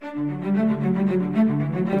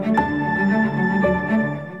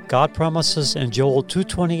God promises in Joel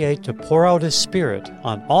 2:28 to pour out His Spirit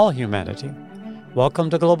on all humanity. Welcome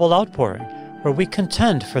to Global Outpouring, where we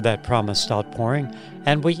contend for that promised outpouring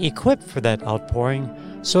and we equip for that outpouring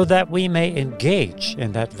so that we may engage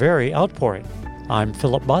in that very outpouring. I'm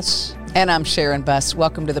Philip Buss. And I'm Sharon Buss.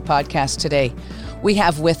 Welcome to the podcast today. We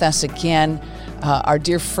have with us again our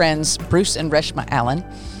dear friends Bruce and Reshma Allen.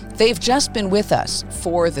 They've just been with us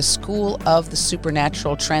for the School of the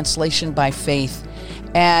Supernatural Translation by Faith.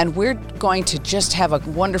 And we're going to just have a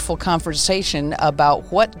wonderful conversation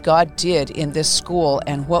about what God did in this school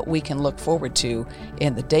and what we can look forward to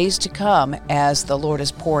in the days to come as the Lord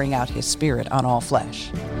is pouring out His Spirit on all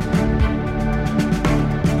flesh.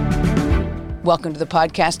 Welcome to the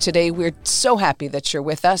podcast today. We're so happy that you're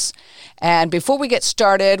with us. And before we get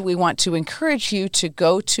started, we want to encourage you to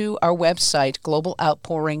go to our website,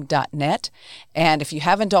 globaloutpouring.net. And if you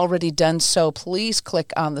haven't already done so, please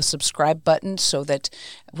click on the subscribe button so that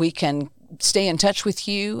we can stay in touch with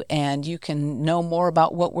you and you can know more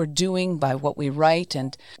about what we're doing by what we write.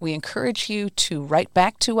 And we encourage you to write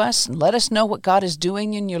back to us and let us know what God is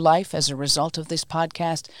doing in your life as a result of this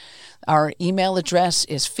podcast. Our email address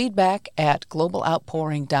is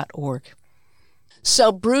feedback@globaloutpouring.org.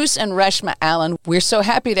 So Bruce and Reshma Allen, we're so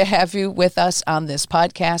happy to have you with us on this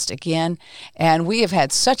podcast again. And we have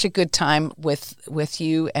had such a good time with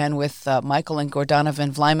you and with Michael and Gordana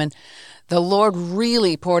Van Vlymen. The Lord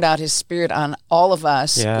really poured out His Spirit on all of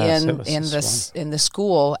us in the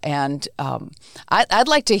school, and I'd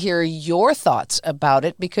like to hear your thoughts about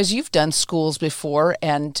it because you've done schools before,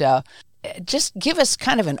 and just give us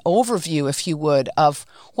kind of an overview, if you would, of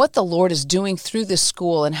what the Lord is doing through this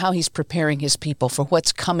school and how He's preparing His people for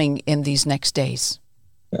what's coming in these next days.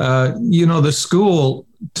 The school,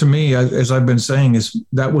 to me, as I've been saying,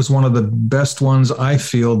 that was one of the best ones I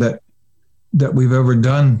feel that we've ever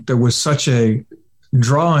done. There was such a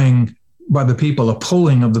drawing by the people, a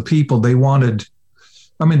pulling of the people. They wanted,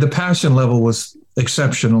 the passion level was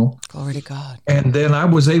exceptional. Glory to God. And then I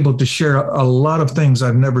was able to share a lot of things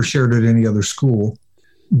I've never shared at any other school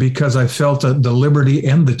because I felt the liberty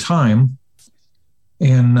and the time.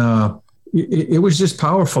 And it was just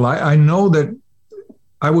powerful. I know that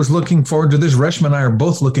I was looking forward to this. Reshma and I are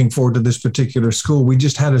both looking forward to this particular school. We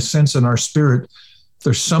just had a sense in our spirit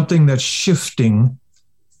there's something that's shifting,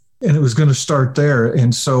 and it was going to start there.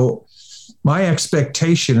 And so my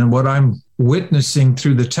expectation and what I'm witnessing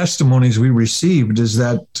through the testimonies we received is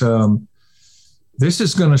that this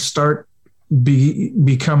is going to start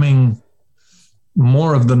becoming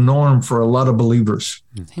more of the norm for a lot of believers.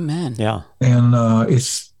 Amen. Yeah. And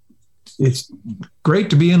it's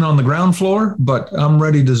great to be in on the ground floor, but I'm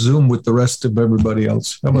ready to Zoom with the rest of everybody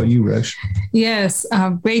else. How about you, Resh? Yes,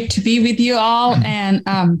 great to be with you all. And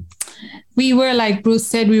we were, like Bruce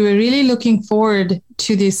said, we were really looking forward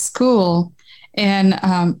to this school. And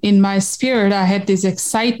in my spirit, I had this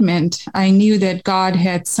excitement. I knew that God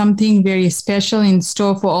had something very special in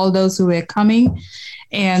store for all those who were coming.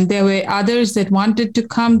 And there were others that wanted to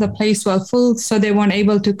come. The place was full, so they weren't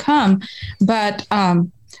able to come. But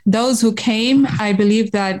those who came, I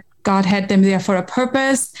believe that God had them there for a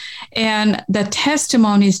purpose. And the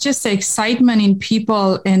testimonies, just the excitement in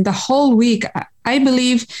people, and the whole week, I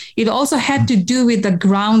believe it also had to do with the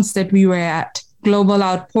grounds that we were at, Global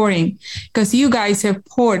Outpouring, because you guys have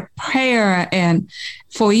poured prayer and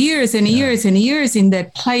for years and years and years in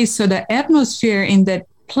that place. So the atmosphere in that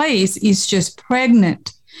place is just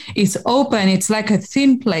pregnant. It's open. It's like a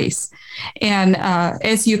thin place. And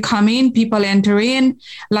as you come in, people enter in.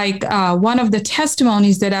 Like one of the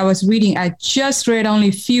testimonies that I was reading, I just read only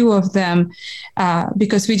a few of them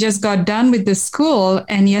because we just got done with the school.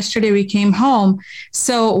 And yesterday we came home.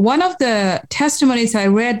 So one of the testimonies I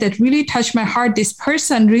read that really touched my heart, this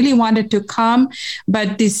person really wanted to come,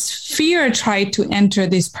 but this fear tried to enter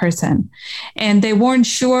this person. And they weren't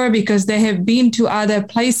sure because they have been to other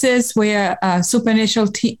places where supernatural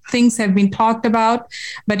things have been talked about,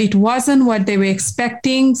 but it wasn't what they were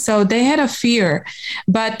expecting. So they had a fear,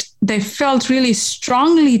 but they felt really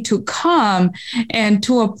strongly to come. And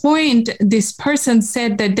to a point, this person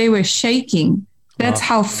said that they were shaking. That's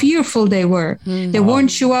how fearful they were. They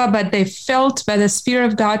weren't sure, but they felt by the Spirit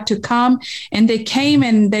of God to come. And they came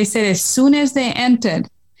and they said, as soon as they entered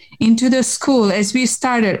into the school, as we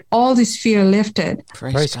started, all this fear lifted.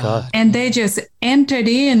 Praise God. And they just entered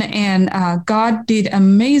in, and God did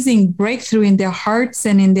amazing breakthrough in their hearts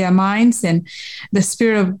and in their minds. And the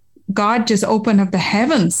Spirit of God just opened up the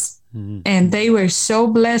heavens And they were so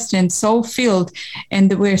blessed and so filled, and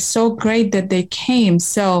they were so great that they came.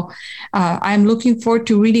 So I'm looking forward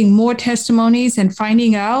to reading more testimonies and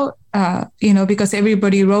finding out, because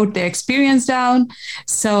everybody wrote their experience down.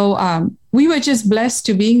 So we were just blessed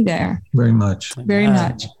to being there. Very much. Very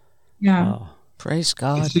much. Yeah. Wow. Praise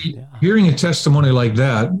God. See, hearing a testimony like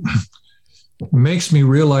that makes me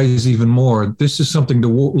realize even more, this is something the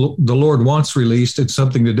Lord wants released. It's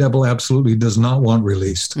something the devil absolutely does not want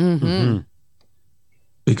released.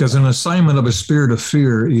 Because an assignment of a spirit of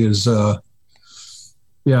fear is,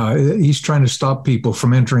 he's trying to stop people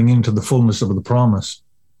from entering into the fullness of the promise.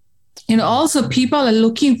 And also people are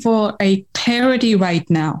looking for a clarity right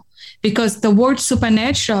now, because the word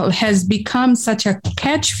supernatural has become such a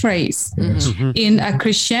catchphrase in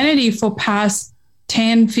Christianity for past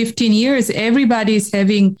 10, 15 years. Everybody's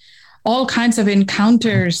having all kinds of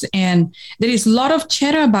encounters, and there is a lot of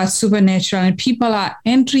chatter about supernatural, and people are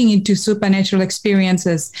entering into supernatural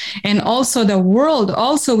experiences. And also the world,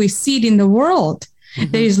 we see it in the world.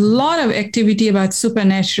 There is a lot of activity about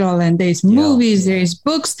supernatural, and there's movies, there is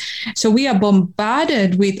books. So we are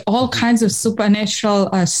bombarded with all kinds of supernatural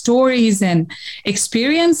stories and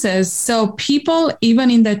experiences. So people, even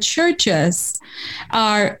in the churches,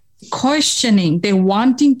 are questioning, they're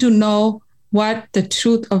wanting to know what the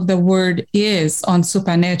truth of the word is on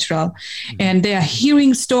supernatural. And they are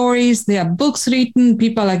hearing stories, there are books written,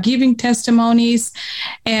 people are giving testimonies,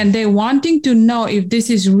 and they're wanting to know if this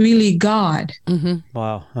is really God.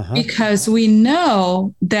 Wow. Because we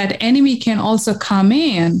know that enemy can also come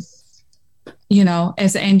in,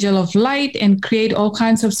 as an angel of light and create all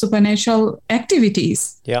kinds of supernatural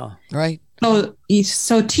activities. Yeah. Right.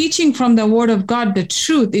 So teaching from the word of God, the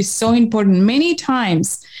truth, is so important. Many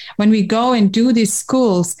times when we go and do these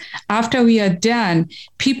schools, after we are done,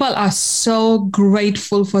 people are so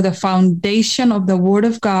grateful for the foundation of the word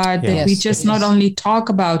of God that we just not only talk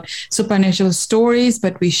about supernatural stories,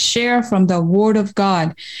 but we share from the word of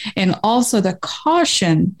God, and also the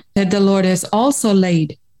caution that the Lord has also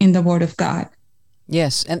laid in the word of God.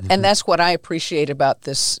 Yes, and that's what I appreciate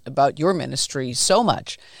about your ministry so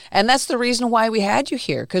much. And that's the reason why we had you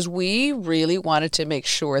here, because we really wanted to make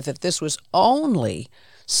sure that this was only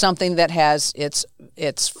something that has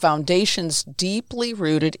its foundations deeply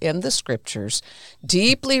rooted in the scriptures,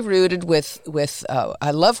 deeply rooted with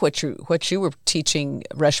I love what you were teaching,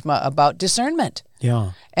 Reshma, about discernment.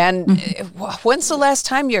 Yeah. And when's the last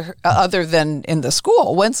time other than in the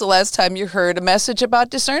school, when's the last time you heard a message about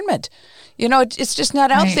discernment? It's just not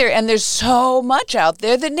out there, and there's so much out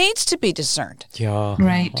there that needs to be discerned. Yeah.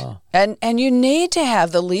 Right. Wow. And you need to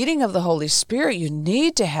have the leading of the Holy Spirit. You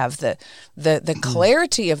need to have the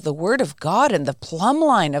clarity of the Word of God and the plumb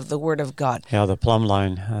line of the Word of God. Yeah, the plumb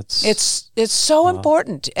line. It's so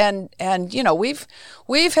important. And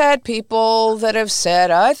we've had people that have said,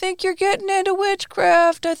 "I think you're getting into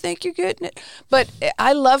witchcraft. I think you're getting it." But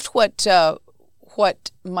I loved what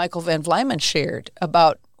Michael Van Vlymen shared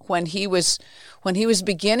about when he was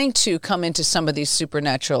beginning to come into some of these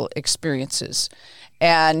supernatural experiences.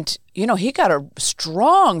 And, he got a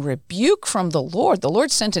strong rebuke from the Lord. The Lord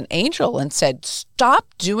sent an angel and said, stop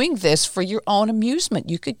doing this for your own amusement.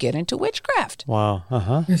 You could get into witchcraft. Wow.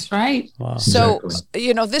 That's right. Wow. So,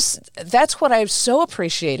 that's what I so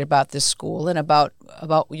appreciate about this school and about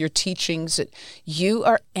your teachings. That you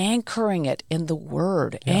are anchoring it in the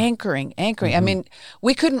Word, anchoring. I mean,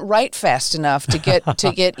 we couldn't write fast enough to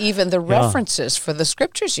get even the references for the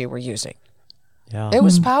scriptures you were using. Yeah. It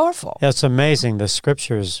was powerful. Yeah, it's amazing, the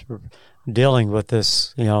scriptures dealing with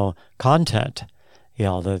this, content.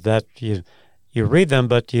 That you read them,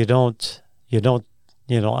 but you don't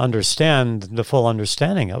understand the full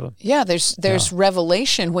understanding of them. Yeah, there's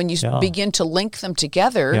revelation when you begin to link them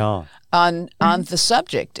together on the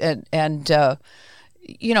subject, and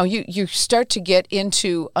you start to get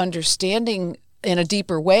into understanding in a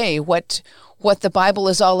deeper way what the Bible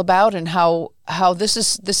is all about, and how this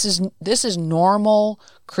is normal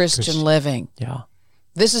Christian living. Yeah.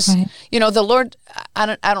 This is, the Lord,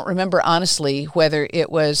 I don't remember honestly whether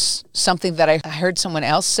it was something that I heard someone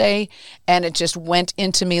else say and it just went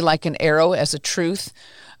into me like an arrow as a truth,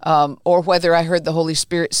 or whether I heard the Holy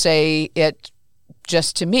Spirit say it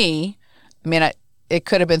just to me. I mean, it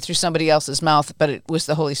could have been through somebody else's mouth, but it was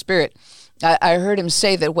the Holy Spirit. I heard him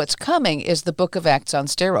say that what's coming is the book of Acts on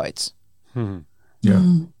steroids. Yeah.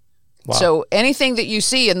 Wow. So anything that you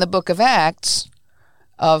see in the book of Acts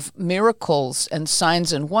of miracles and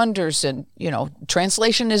signs and wonders, and,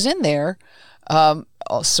 translation is in there.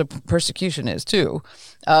 Also persecution is too.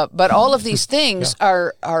 But all of these things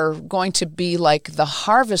are going to be like the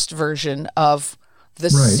harvest version of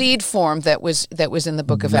seed form that was in the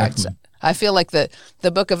book of Acts. I feel like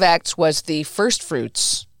the book of Acts was the first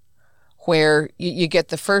fruits, where you get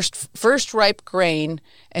the first ripe grain,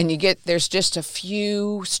 and there's just a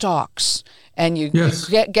few stalks, and you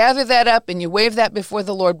gather that up and you wave that before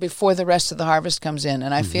the Lord before the rest of the harvest comes in.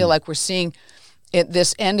 And I feel like we're seeing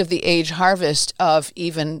this end of the age harvest of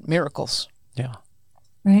even miracles. Yeah.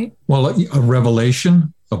 Right. Well, a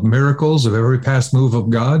revelation of miracles, of every past move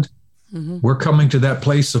of God. We're coming to that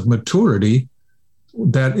place of maturity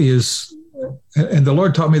that is, and the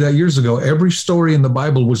Lord taught me that years ago, every story in the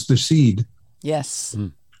Bible was the seed. Yes.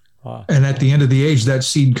 Wow. And at the end of the age, that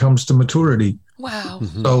seed comes to maturity. Wow.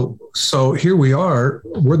 So here we are,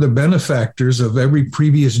 we're the benefactors of every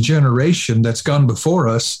previous generation that's gone before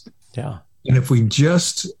us. Yeah. And if we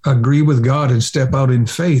just agree with God and step out in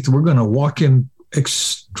faith, we're going to walk in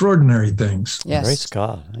extraordinary things. Yes. Praise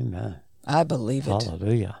God. Amen. I believe it.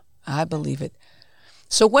 Hallelujah. I believe it.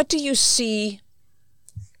 So what do you see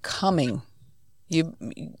coming?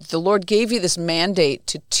 The Lord gave you this mandate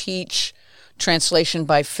to teach translation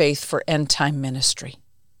by faith for end time ministry.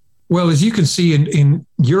 Well, as you can see in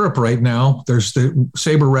Europe right now, there's the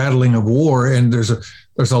saber rattling of war, and there's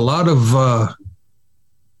a lot of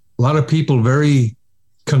people very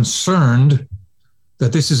concerned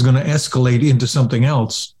that this is going to escalate into something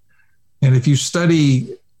else. And if you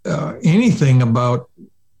study anything about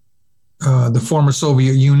the former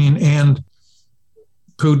Soviet Union and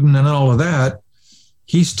Putin and all of that,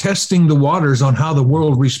 he's testing the waters on how the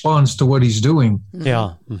world responds to what he's doing.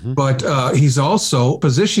 Yeah. But he's also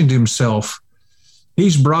positioned himself.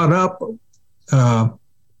 He's brought up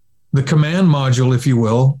the command module, if you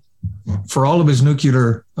will, for all of his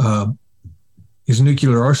nuclear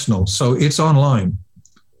arsenal. So it's online.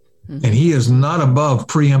 And he is not above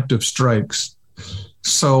preemptive strikes.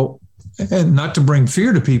 So, and not to bring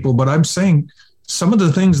fear to people, but I'm saying some of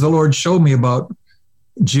the things the Lord showed me about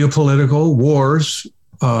geopolitical wars,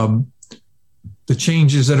 the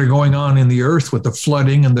changes that are going on in the earth with the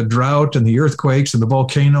flooding and the drought and the earthquakes and the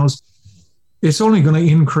volcanoes, it's only going to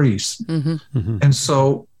increase. And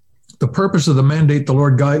so the purpose of the mandate the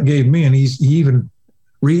Lord gave me, and he even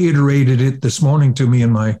reiterated it this morning to me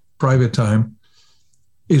in my private time,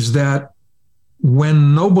 is that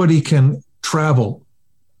when nobody can travel,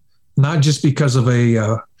 not just because of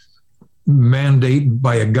a mandate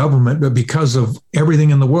by a government, but because of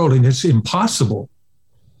everything in the world, and it's impossible.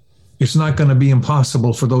 It's not going to be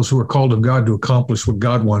impossible for those who are called of God to accomplish what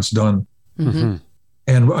God wants done. And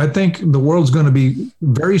I think the world's going to be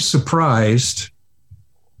very surprised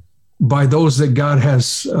by those that God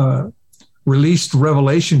has released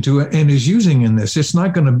revelation to and is using in this. It's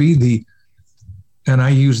not going to be and I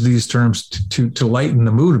use these terms to lighten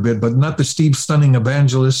the mood a bit, but not the Steve Stunning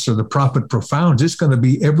evangelists or the prophet profounds. It's going to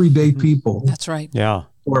be everyday people. That's right. Yeah.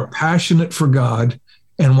 Who are passionate for God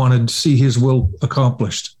and wanted to see his will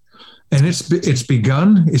accomplished. And it's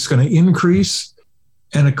begun. It's going to increase.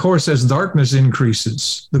 And of course, as darkness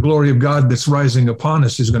increases, the glory of God that's rising upon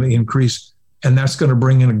us is going to increase. And that's going to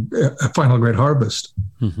bring in a final great harvest.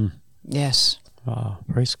 Yes. Wow.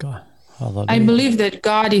 Praise God. Hallelujah. I believe that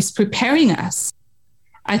God is preparing us.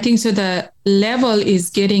 I think so. The level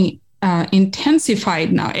is getting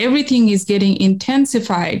intensified now. Everything is getting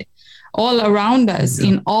intensified all around us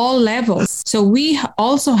in all levels. So we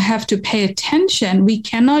also have to pay attention. We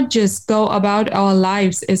cannot just go about our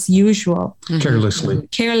lives as usual.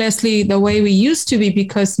 Carelessly the way we used to be,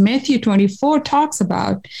 because Matthew 24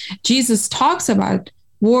 Jesus talks about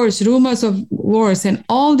wars, rumors of wars, and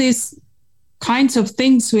all these kinds of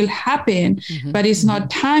things will happen, but it's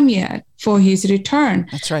not time yet for his return.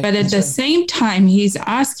 That's right. But at the same time, he's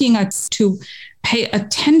asking us to pay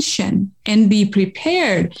attention and be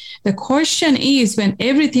prepared. The question is, when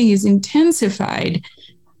everything is intensified,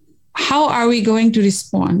 how are we going to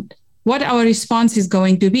respond? What our response is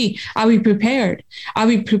going to be? Are we prepared? Are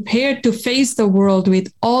we prepared to face the world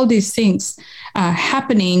with all these things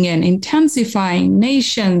happening and intensifying?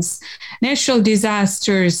 Nations, natural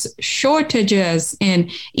disasters, shortages, and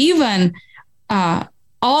even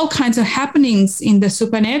all kinds of happenings in the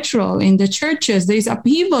supernatural, in the churches. There's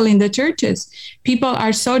upheaval in the churches. People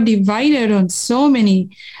are so divided on so many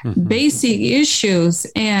basic issues.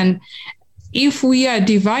 And if we are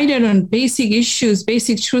divided on basic issues,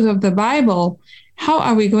 basic truth of the Bible, how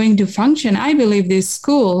are we going to function? I believe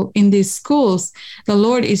in these schools, the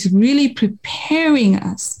Lord is really preparing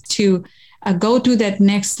us to go to that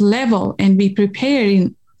next level and be prepared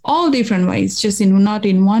in all different ways, not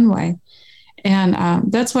in one way. And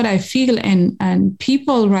that's what I feel. And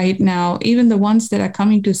people right now, even the ones that are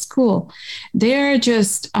coming to school, they're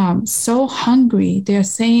just so hungry. They're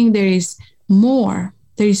saying there is more.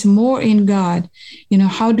 There is more in God.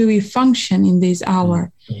 How do we function in this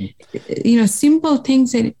hour? Simple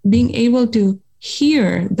things, that being able to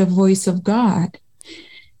hear the voice of God.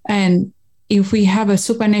 And if we have a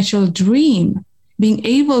supernatural dream, being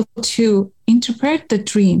able to interpret the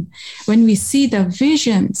dream. When we see the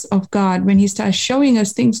visions of God, when he starts showing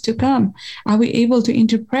us things to come, are we able to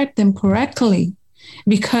interpret them correctly?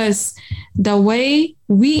 Because the way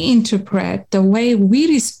we interpret, the way we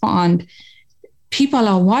respond, people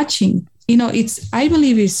are watching. I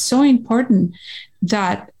believe it's so important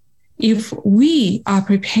that if we are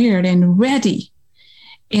prepared and ready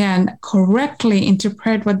and correctly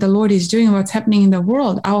interpret what the Lord is doing, what's happening in the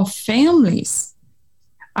world, our families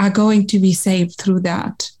are going to be saved through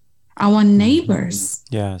that. Our neighbors,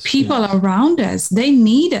 people around us, they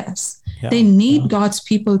need us. Yeah. They need God's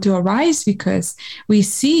people to arise, because we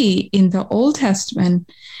see in the Old Testament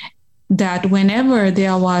that whenever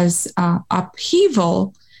there was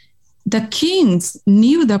upheaval, the kings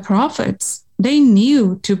knew the prophets. They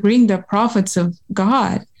knew to bring the prophets of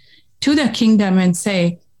God to the kingdom and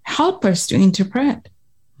say, help us to interpret.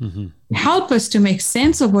 Mm-hmm. Help us to make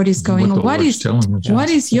sense of what is going on. What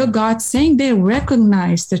is your God saying? They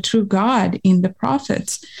recognize the true God in the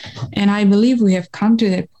prophets. And I believe we have come to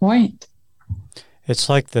that point. It's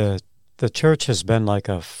like the church has been like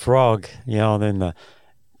a frog, then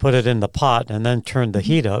put it in the pot and then turn the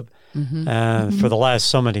heat up. Mm-hmm. And for the last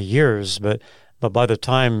so many years, but by the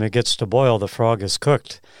time it gets to boil, the frog is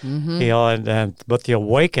cooked. Mm-hmm. But the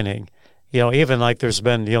awakening, even like there's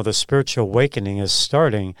been, the spiritual awakening is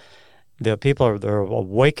starting. The people they're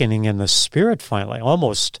awakening in the spirit finally.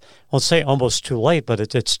 Almost, I won't say almost too late, but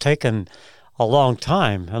it's taken a long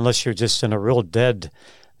time, unless you're just in a real dead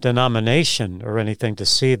denomination or anything, to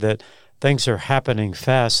see that things are happening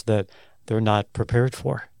fast that they're not prepared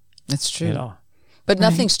for. That's true. But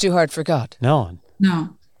nothing's too hard for God. No.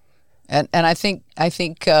 And I think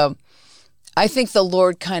the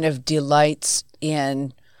Lord kind of delights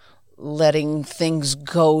in letting things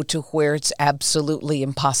go to where it's absolutely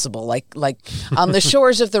impossible, like on the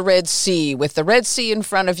shores of the Red Sea, with the Red Sea in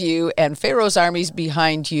front of you and Pharaoh's armies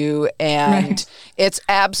behind you, and it's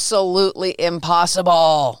absolutely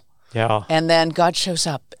impossible. Yeah. And then God shows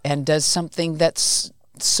up and does something that's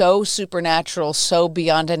so supernatural, so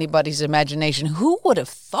beyond anybody's imagination. Who would have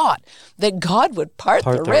thought that God would part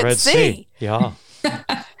the Red Sea? Yeah.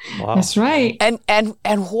 Wow. That's right.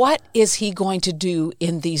 And what is he going to do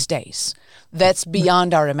in these days? That's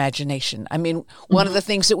beyond our imagination. I mean, one of the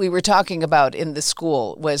things that we were talking about in the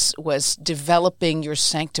school was developing your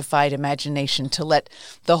sanctified imagination to let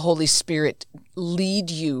the Holy Spirit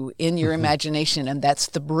lead you in your imagination, and that's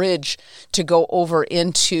the bridge to go over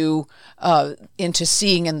into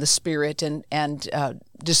seeing in the Spirit and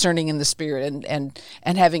discerning in the Spirit and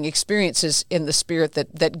having experiences in the Spirit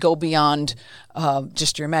that go beyond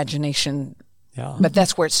just your imagination. Yeah. But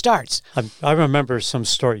that's where it starts. I remember some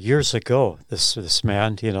story years ago. This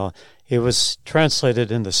man, he was translated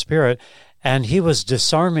in the Spirit, and he was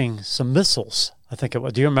disarming some missiles. I think it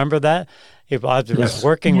was. Do you remember that? He was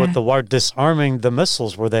working with the word, disarming the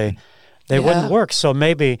missiles where they wouldn't work. So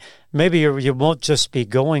maybe you won't just be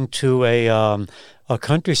going to a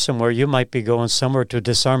country somewhere. You might be going somewhere to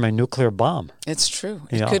disarm a nuclear bomb. It's true.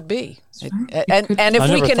 It could be. And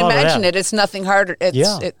if we can imagine it, it's nothing harder.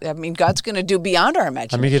 God's going to do beyond our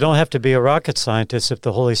imagination. I mean, you don't have to be a rocket scientist if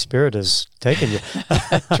the Holy Spirit is taking you.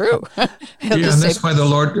 True. And that's why the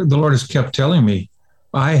Lord has kept telling me,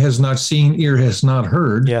 eye has not seen, ear has not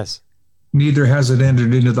heard. Yes. Neither has it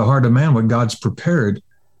entered into the heart of man what God's prepared.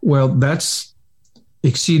 Well, that's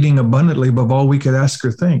exceeding abundantly above all we could ask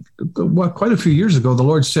or think. Quite a few years ago, the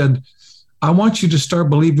Lord said, I want you to start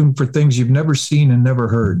believing for things you've never seen and never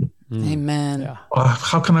heard. Amen. Yeah.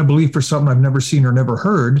 How can I believe for something I've never seen or never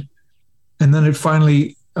heard? And then I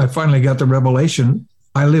finally got the revelation.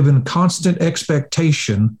 I live in constant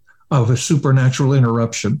expectation of a supernatural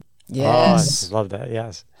interruption. Yes. Oh, I love that.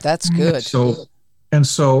 Yes. That's good.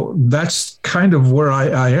 So that's kind of where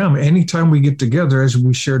I am. Anytime we get together, as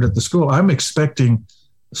we shared at the school, I'm expecting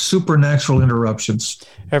supernatural interruptions.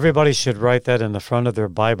 Everybody should write that in the front of their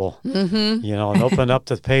Bible, and open up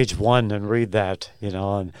to page 1 and read that,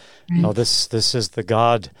 this is the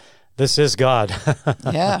God. This is God.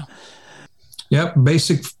 Yeah. Yep.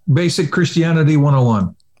 Basic Christianity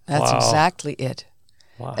 101. That's exactly it.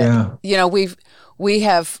 Wow. Yeah. We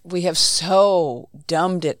have so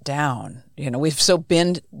dumbed it down. We've so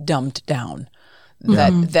been dumbed down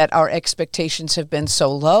that our expectations have been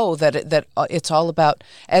so low that it's all about,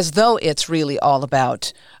 as though it's really all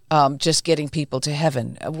about just getting people to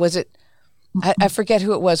heaven. Was it I forget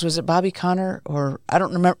who it was. Was it Bobby Conner, or I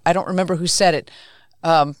don't remember who said it.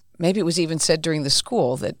 Maybe it was even said during the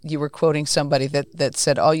school that you were quoting somebody that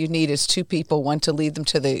said all you need is two people, one to lead them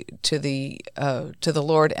to the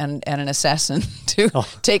Lord, and an assassin to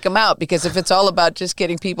take them out. Because if it's all about just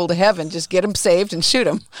getting people to heaven, just get them saved and shoot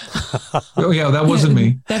them. Oh yeah, that wasn't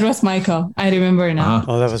me. That was Michael. I remember now.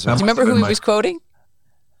 Oh, that was. Do you remember who he was quoting?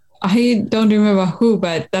 I don't remember who,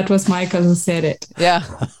 but that was Michael who said it. Yeah.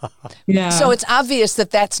 Yeah. So it's obvious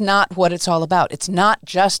that that's not what it's all about. It's not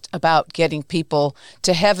just about getting people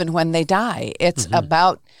to heaven when they die. It's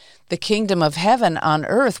about the kingdom of heaven on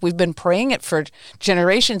earth. We've been praying it for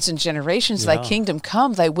generations and generations. Thy kingdom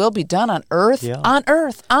come, thy will be done on earth,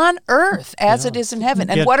 as it is in heaven.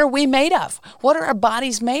 And what are we made of? What are our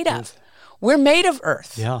bodies made of? We're made of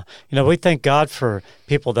earth. Yeah. We thank God for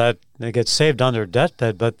people that they get saved on their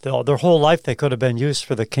deathbed, but their whole life they could have been used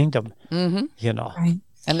for the kingdom, Right.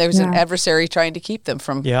 And there's an adversary trying to keep them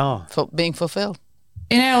from being fulfilled.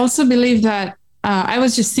 And I also believe that I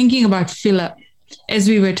was just thinking about Philip as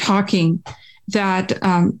we were talking, that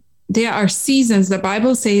there are seasons. The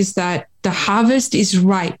Bible says that the harvest is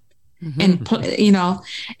ripe, and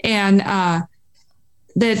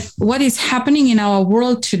that what is happening in our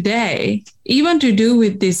world today, even to do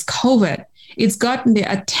with this COVID, it's gotten the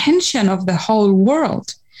attention of the whole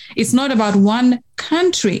world. It's not about one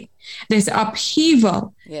country. There's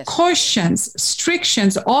upheaval, questions,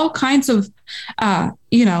 restrictions, all kinds of,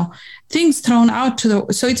 things thrown out so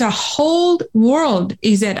it's a whole world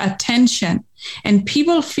is at attention, and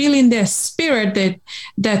people feel in their spirit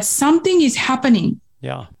that something is happening.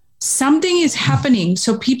 Yeah. Something is happening.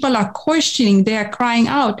 So people are questioning, they are crying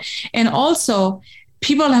out. And also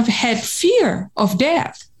people have had fear of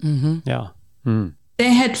death. Mm-hmm. Yeah.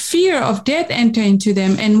 They had fear of death enter into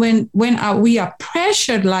them. And when we are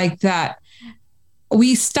pressured like that,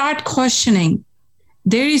 we start questioning,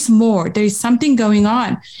 there is more, there is something going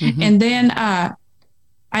on. Mm-hmm. And then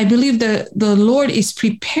I believe the Lord is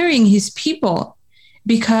preparing his people,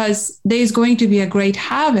 because there's going to be a great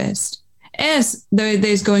harvest, as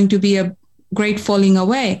there's going to be a great falling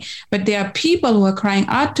away. But there are people who are crying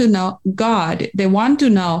out to know God. They want to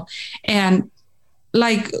know. And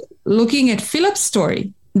like looking at Philip's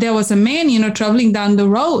story, there was a man, traveling down the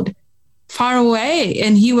road far away,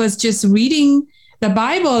 and he was just reading the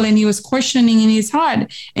Bible and he was questioning in his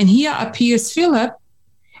heart. And here appears Philip,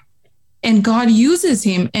 and God uses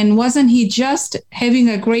him. And wasn't he just having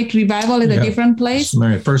a great revival at a different place?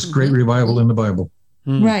 Right. First great revival in the Bible.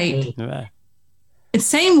 Right. The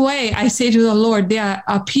same way I say to the Lord, there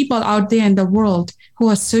are people out there in the world who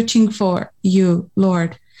are searching for you,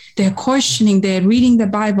 Lord. They're questioning, they're reading the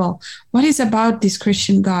Bible. What is about this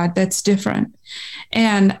Christian God that's different?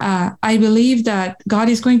 And I believe that God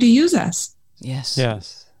is going to use us. Yes.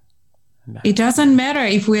 It doesn't matter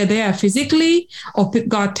if we're there physically or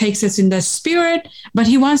God takes us in the spirit, but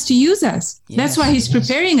he wants to use us. Yes. That's why he's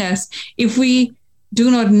preparing us. If we do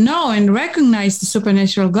not know and recognize the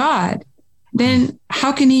supernatural God, then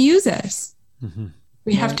how can he use us? Mm-hmm.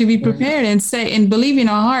 We have to be prepared and say and believe in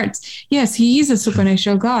our hearts, yes, he is a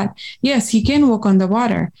supernatural God. Yes, he can walk on the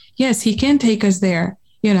water. Yes, he can take us there,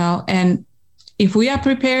 and if we are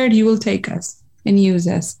prepared, he will take us and use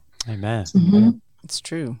us. Amen. Mm-hmm. It's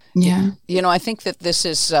true. Yeah. I think that this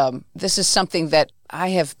is something that I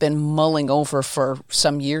have been mulling over for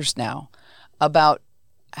some years now, about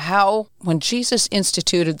how when Jesus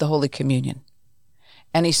instituted the Holy Communion,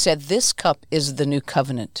 and he said, "This cup is the new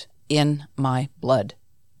covenant in my blood."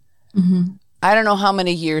 Mm-hmm. I don't know how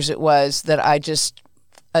many years it was that I just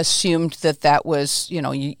assumed that was,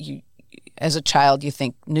 you as a child, you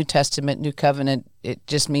think New Testament, New Covenant, it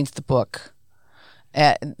just means the book.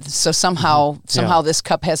 So somehow this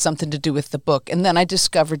cup has something to do with the book. And then I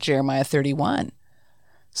discovered Jeremiah 31,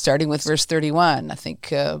 starting with verse 31, I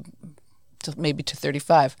think maybe to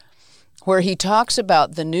 35, where he talks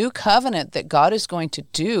about the new covenant that God is going to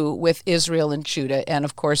do with Israel and Judah. And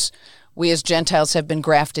of course, we as Gentiles have been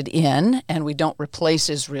grafted in, and we don't replace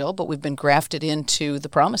Israel, but we've been grafted into the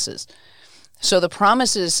promises. So the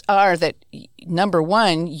promises are that, number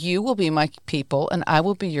one, you will be my people and I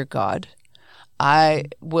will be your God. I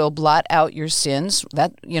will blot out your sins.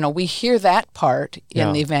 That, we hear that part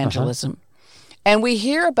in the evangelism. And we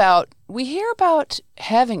hear about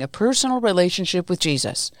having a personal relationship with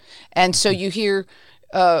Jesus. And so you hear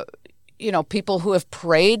people who have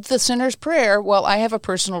prayed the sinner's prayer. Well, I have a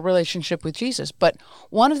personal relationship with Jesus. But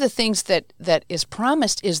one of the things that is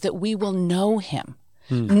promised is that we will know him.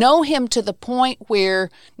 Know him to the point where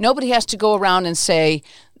nobody has to go around and say,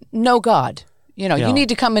 know God. You need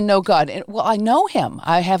to come and know God. And, well, I know him.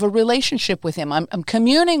 I have a relationship with him. I'm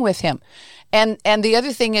communing with him. And the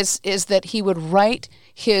other thing is that he would write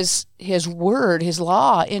his word, his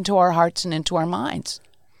law, into our hearts and into our minds.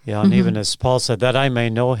 Yeah, and even as Paul said, that I may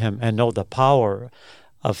know him and know the power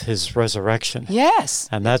of his resurrection. Yes.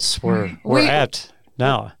 And that's where we're at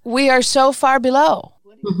now. We are so far below.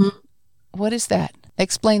 Mm-hmm. What is that?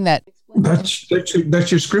 Explain that. That's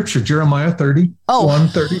your scripture, Jeremiah 30, 30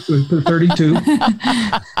 to 32.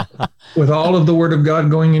 With all of the word of God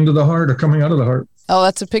going into the heart or coming out of the heart. Oh,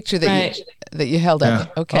 that's a picture that you held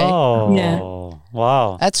up. Okay. Oh, yeah.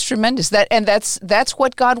 Wow. That's tremendous. That's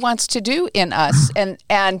what God wants to do in us.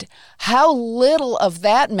 And how little of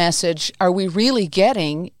that message are we really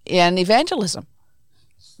getting in evangelism?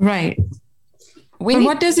 Right.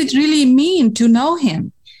 What does it really mean to know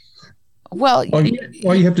him? Well,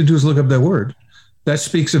 all you have to do is look up that word. That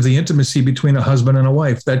speaks of the intimacy between a husband and a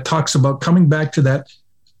wife. That talks about coming back to that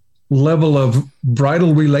level of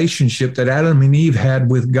bridal relationship that Adam and Eve had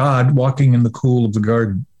with God walking in the cool of the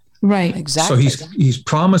garden. Right. Exactly. So he's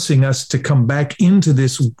promising us to come back into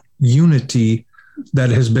this unity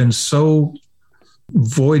that has been so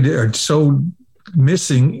void or so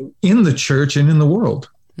missing in the church and in the world.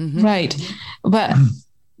 Mm-hmm. Right. But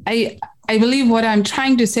I believe what I'm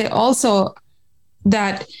trying to say also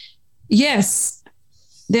that, yes,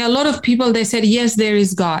 there are a lot of people, they said, yes, there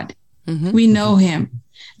is God. Mm-hmm. We know him.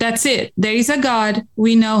 That's it. There is a God.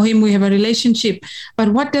 We know him. We have a relationship.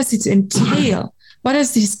 But what does it entail? What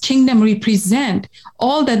does this kingdom represent?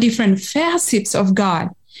 All the different facets of God,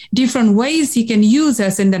 different ways he can use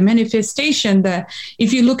us in the manifestation.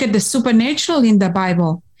 If you look at the supernatural in the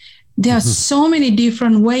Bible, there are so many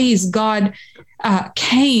different ways God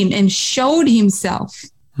came and showed himself.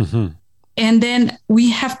 Mm-hmm. And then we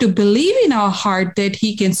have to believe in our heart that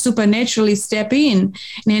he can supernaturally step in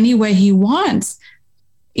any way he wants,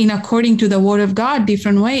 in according to the word of God,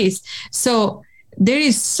 different ways. So there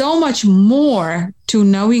is so much more to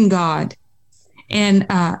knowing God and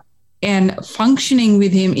functioning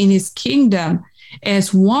with him in his kingdom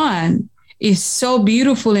as one is so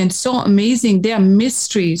beautiful and so amazing. There are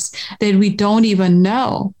mysteries that we don't even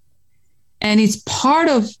know. And it's part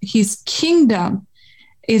of his kingdom.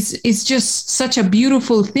 It's just such a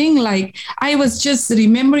beautiful thing. Like, I was just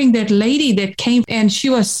remembering that lady that came, and she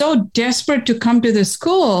was so desperate to come to the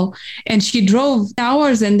school, and she drove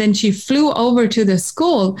hours and then she flew over to the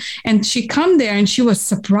school, and she come there and she was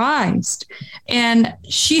surprised. And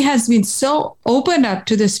she has been so opened up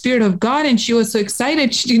to the Spirit of God, and she was so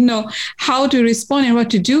excited. She didn't know how to respond and what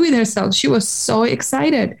to do with herself. She was so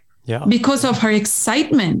excited because of her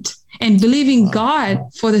excitement and believing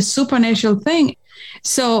God for the supernatural thing.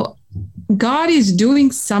 So God is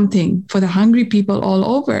doing something for the hungry people all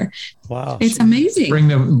over. Wow. It's amazing.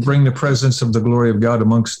 Bring the presence of the glory of God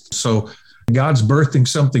amongst. So God's birthing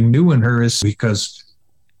something new in her is because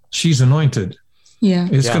she's anointed. Yeah.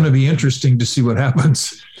 It's going to be interesting to see what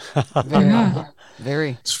happens.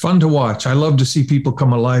 Very. It's fun to watch. I love to see people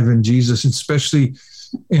come alive in Jesus, especially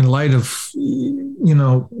in light of,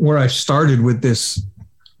 where I started with this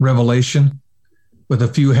revelation with a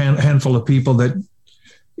few handful of people that,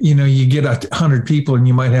 you get 100 people and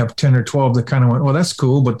you might have 10 or 12 that kind of went, well, that's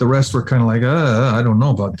cool. But the rest were kind of like, I don't know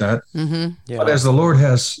about that. Mm-hmm. Yeah. But as the Lord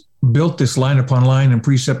has built this line upon line and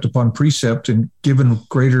precept upon precept and given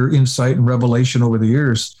greater insight and revelation over the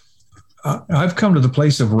years, I've come to the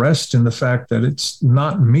place of rest in the fact that it's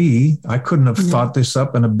not me. I couldn't have thought this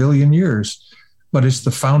up in a billion years, but it's the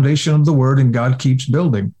foundation of the word, and God keeps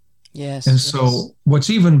building. Yes. And so what's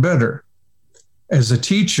even better, as a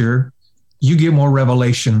teacher, you get more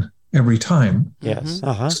revelation every time. Yes. Mm-hmm.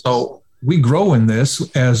 Uh-huh. So we grow in this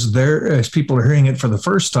as people are hearing it for the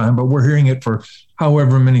first time, but we're hearing it for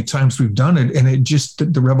however many times we've done it. And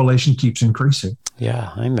the revelation keeps increasing.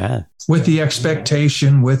 Yeah. Amen. With the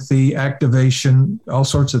expectation, with the activation, all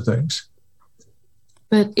sorts of things.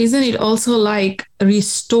 But isn't it also like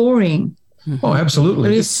restoring? Oh, absolutely.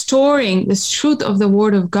 Restoring the truth of the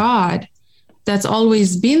word of God that's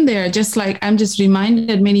always been there. Just like I'm just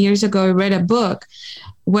reminded many years ago, I read a book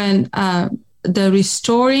when the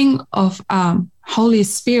restoring of Holy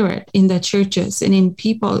Spirit in the churches and in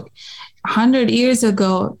people 100 years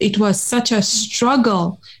ago, it was such a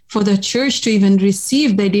struggle for the church to even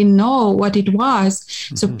receive. They didn't know what it was.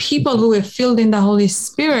 So people who were filled in the Holy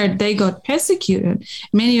Spirit, they got persecuted.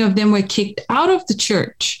 Many of them were kicked out of the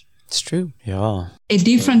church. It's true. Yeah. A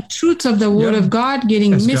different truth of the word of God,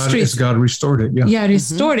 getting mysteries. God restored it. Yeah.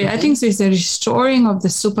 Restored it. I think so. It's a restoring of the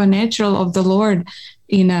supernatural of the Lord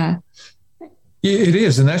It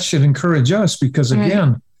is. And that should encourage us because,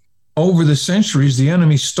 again, over the centuries, the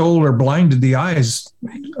enemy stole or blinded the eyes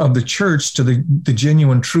of the church to the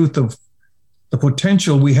genuine truth of the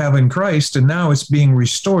potential we have in Christ, and now it's being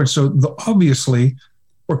restored. So obviously,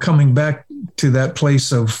 we're coming back to that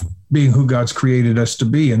place of being who God's created us to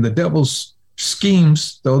be. And the devil's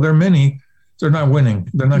schemes, though they're many, they're not winning.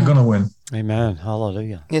 They're not going to win. Amen.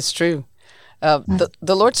 Hallelujah. It's true. The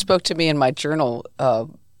Lord spoke to me in my journal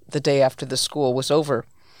the day after the school was over,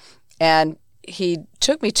 and he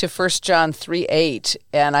took me to 1 John 3:8,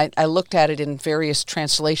 and I looked at it in various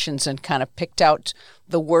translations and kind of picked out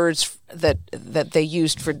the words that they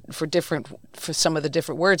used for some of the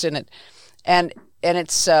different words in it, and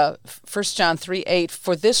it's 1 John 3:8.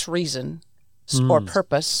 For this reason or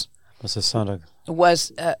purpose was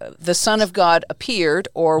the Son of God appeared,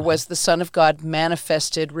 or was the Son of God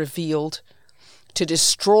manifested, revealed, to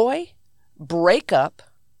destroy, break up,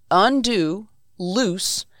 undo,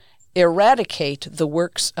 loose, eradicate the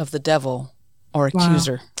works of the devil or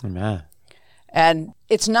accuser. Wow. Amen. And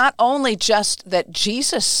it's not only just that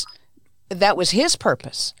Jesus, that was his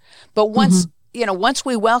purpose, but once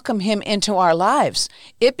we welcome him into our lives,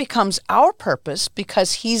 it becomes our purpose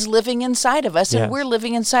because he's living inside of us and we're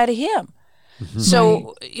living inside of him. Mm-hmm.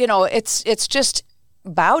 So, it's just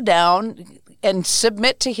bow down and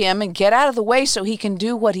submit to him and get out of the way so he can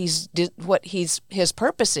do what his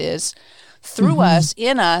purpose is through us,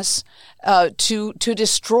 in us, to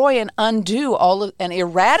destroy and undo and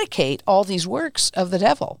eradicate all these works of the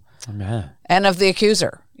devil. Amen. And of the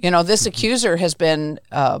accuser. This accuser has been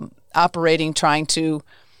operating, trying to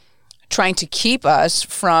keep us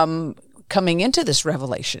from coming into this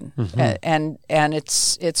revelation, and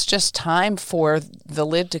it's just time for the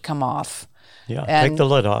lid to come off. Yeah, take the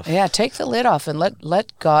lid off. Yeah, take the lid off and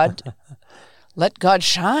let God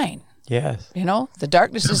shine. Yes. The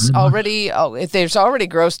darkness is already, there's already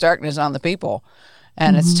gross darkness on the people,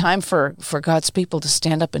 and it's time for God's people to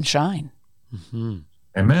stand up and shine. Mm-hmm.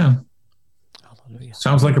 Amen. Hallelujah.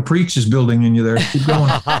 Sounds like a preach is building in you there. Keep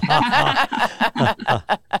going.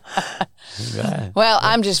 Well,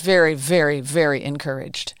 I'm just very, very, very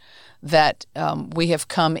encouraged that we have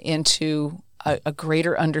come into a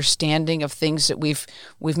greater understanding of things that we've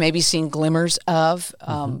maybe seen glimmers of,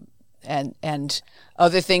 and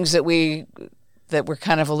other things that were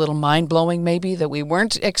kind of a little mind blowing, maybe that we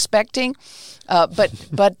weren't expecting, but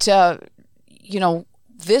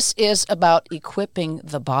this is about equipping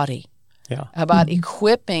the body, about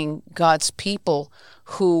equipping God's people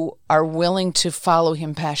who are willing to follow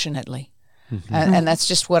Him passionately. And that's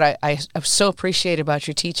just what I so appreciate about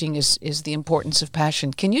your teaching is the importance of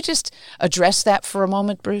passion. Can you just address that for a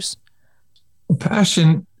moment, Bruce?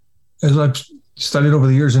 Passion, as I've studied over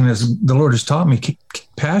the years and as the Lord has taught me,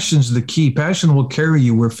 passion's the key. Passion will carry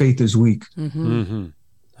you where faith is weak.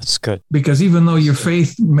 That's good. Because even though your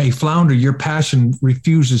faith may flounder, your passion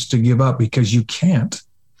refuses to give up because you can't.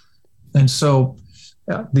 And so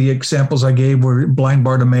the examples I gave were blind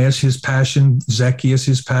Bartimaeus, his passion, Zacchaeus,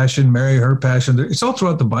 his passion, Mary, her passion. It's all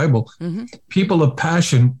throughout the Bible. People of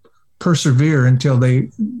passion persevere until they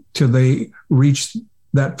reach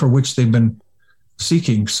that for which they've been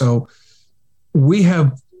seeking. So we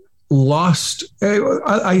have lost,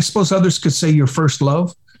 I suppose others could say your first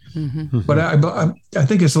love, but I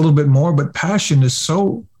think it's a little bit more, but passion is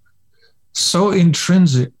so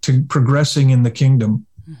intrinsic to progressing in the kingdom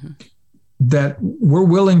that we're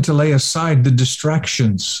willing to lay aside the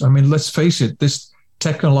distractions. I mean, let's face it, this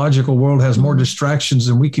technological world has more distractions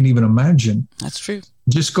than we can even imagine. That's true.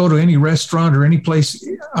 Just go to any restaurant or any place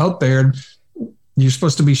out there. You're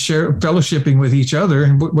supposed to be fellowshipping with each other.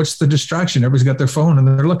 And what's the distraction? Everybody's got their phone and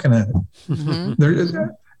they're looking at it.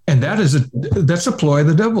 And that's a ploy of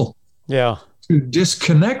the devil. Yeah. To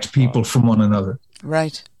disconnect people from one another.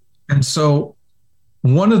 Right. And so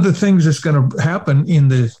one of the things that's going to happen in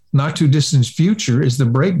the not too distant future is the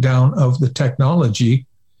breakdown of the technology,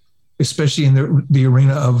 especially in the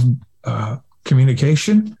arena of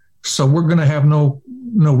communication. So we're going to have no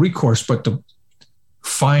recourse but to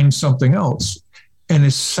find something else. And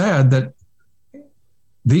it's sad that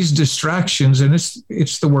these distractions, and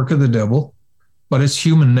it's the work of the devil, but it's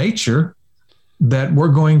human nature that we're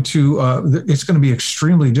going to, it's going to be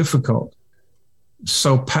extremely difficult.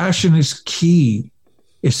 So passion is key,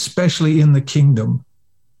 especially in the kingdom,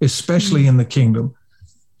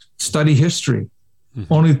 Study history.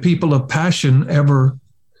 Only the people of passion ever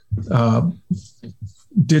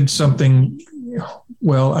did something.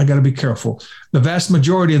 Well, I got to be careful. The vast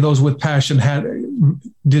majority of those with passion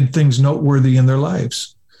did things noteworthy in their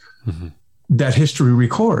lives that history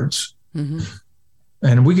records.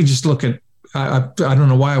 And we could just look at, I don't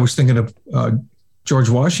know why I was thinking of George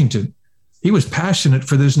Washington. He was passionate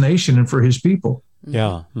for this nation and for his people.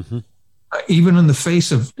 Yeah. Even in the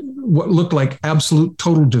face of what looked like absolute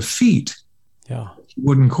total defeat, Yeah. He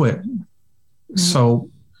wouldn't quit. Mm-hmm. So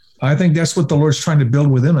I think that's what the Lord's trying to build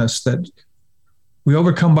within us, that we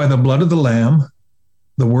overcome by the blood of the Lamb,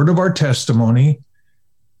 the word of our testimony,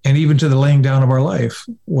 and even to the laying down of our life.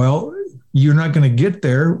 Well, you're not going to get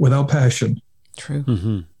there without passion. True.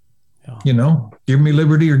 Mm-hmm. Yeah. Give me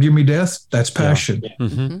liberty or give me death. That's passion. Yeah.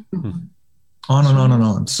 Mm-hmm. Mm-hmm. On and on and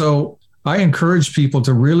on. So I encourage people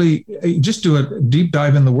to really just do a deep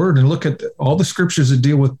dive in the word and look at all the scriptures that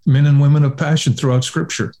deal with men and women of passion throughout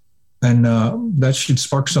scripture. And that should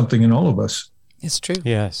spark something in all of us. It's true.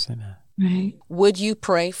 Yes. Amen. Right. Would you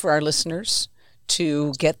pray for our listeners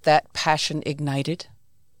to get that passion ignited?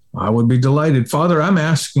 I would be delighted. Father, I'm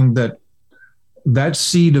asking that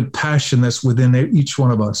seed of passion that's within each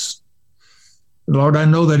one of us. Lord, I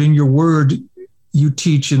know that in your word, you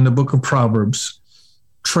teach in the book of Proverbs,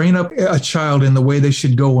 train up a child in the way they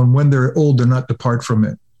should go, and when they're old, they'll not depart from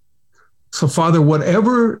it. So, Father,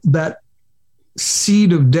 whatever that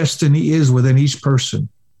seed of destiny is within each person,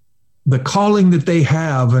 the calling that they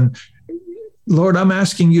have, and Lord, I'm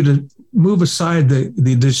asking you to move aside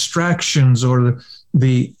the distractions or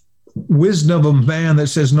the wisdom of man that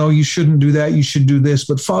says, no, you shouldn't do that, you should do this.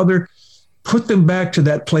 But Father, put them back to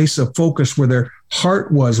that place of focus where their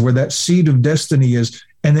heart was, where that seed of destiny is,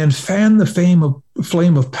 and then fan the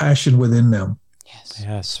flame of passion within them.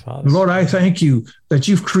 Yes, Father. Lord, I thank you that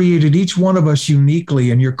you've created each one of us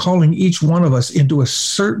uniquely, and you're calling each one of us into a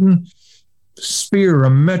certain sphere, a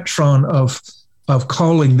metron of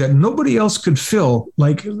calling that nobody else could fill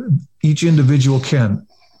like each individual can.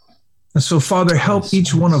 And so, Father, help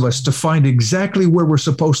each one of us to find exactly where we're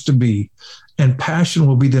supposed to be, and passion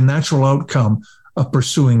will be the natural outcome of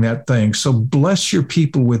pursuing that thing. So bless your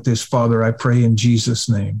people with this, Father, I pray in Jesus'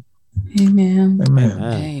 name. Amen. Amen.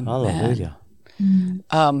 Amen. Hallelujah.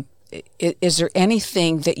 Is there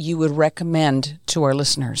anything that you would recommend to our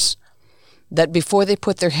listeners that before they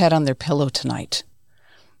put their head on their pillow tonight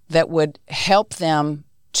that would help them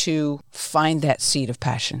to find that seed of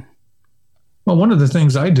passion? Well, one of the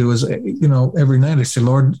things I do is, every night I say,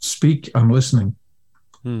 Lord, speak, I'm listening.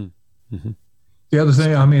 Mm-hmm. The other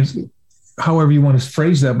thing, however you want to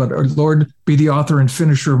phrase that, but Lord, be the author and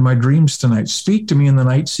finisher of my dreams tonight. Speak to me in the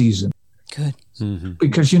night season. Good. Mm-hmm.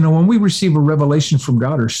 Because, when we receive a revelation from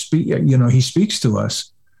God or he speaks to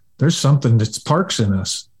us, there's something that sparks in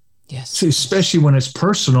us. Yes. Especially when it's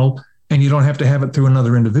personal and you don't have to have it through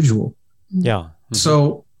another individual. Yeah. Mm-hmm.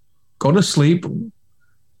 So go to sleep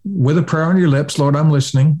with a prayer on your lips. Lord, I'm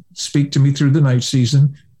listening. Speak to me through the night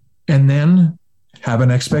season. And then have an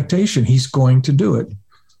expectation. He's going to do it.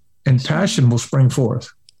 And passion will spring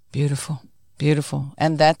forth. Beautiful. Beautiful.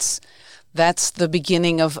 And that's the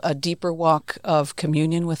beginning of a deeper walk of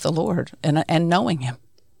communion with the Lord and knowing him.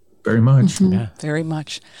 Very much. Mm-hmm. Yeah. Very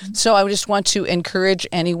much. So I just want to encourage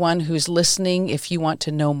anyone who's listening, if you want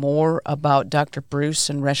to know more about Dr.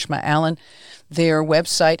 Bruce and Reshma Allen, their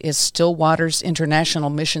website is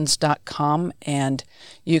stillwatersinternationalmissions.com, and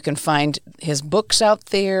you can find his books out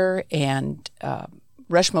there, and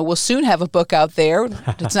Reshma will soon have a book out there.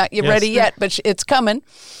 It's not yet ready yet, but it's coming.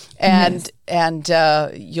 And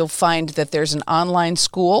you'll find that there's an online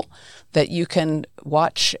school that you can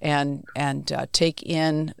watch and take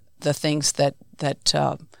in the things that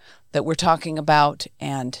we're talking about,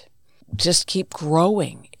 and just keep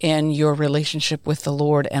growing in your relationship with the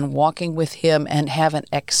Lord and walking with him, and have an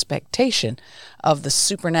expectation of the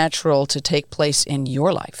supernatural to take place in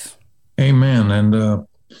your life. Amen. And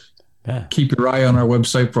keep your eye on our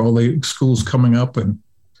website for all the schools coming up. And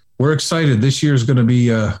we're excited. This year is going to be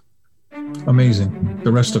amazing,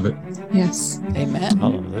 the rest of it. Yes. Amen.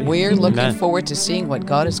 Hallelujah. We're looking forward to seeing what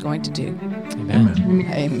God is going to do. Amen.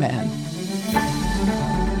 Amen.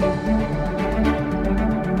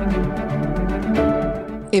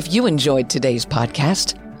 If you enjoyed today's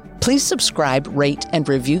podcast, please subscribe, rate, and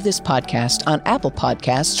review this podcast on Apple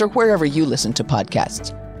Podcasts or wherever you listen to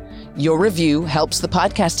podcasts. Your review helps the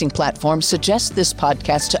podcasting platform suggest this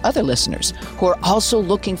podcast to other listeners who are also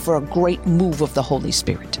looking for a great move of the Holy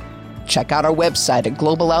Spirit. Check out our website at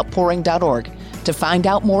globaloutpouring.org to find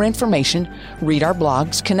out more information, read our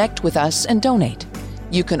blogs, connect with us, and donate.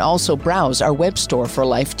 You can also browse our web store for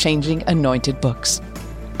life-changing anointed books.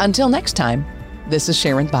 Until next time, this is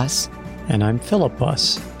Sharon Buss. And I'm Philip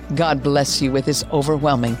Buss. God bless you with his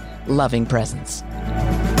overwhelming, loving presence.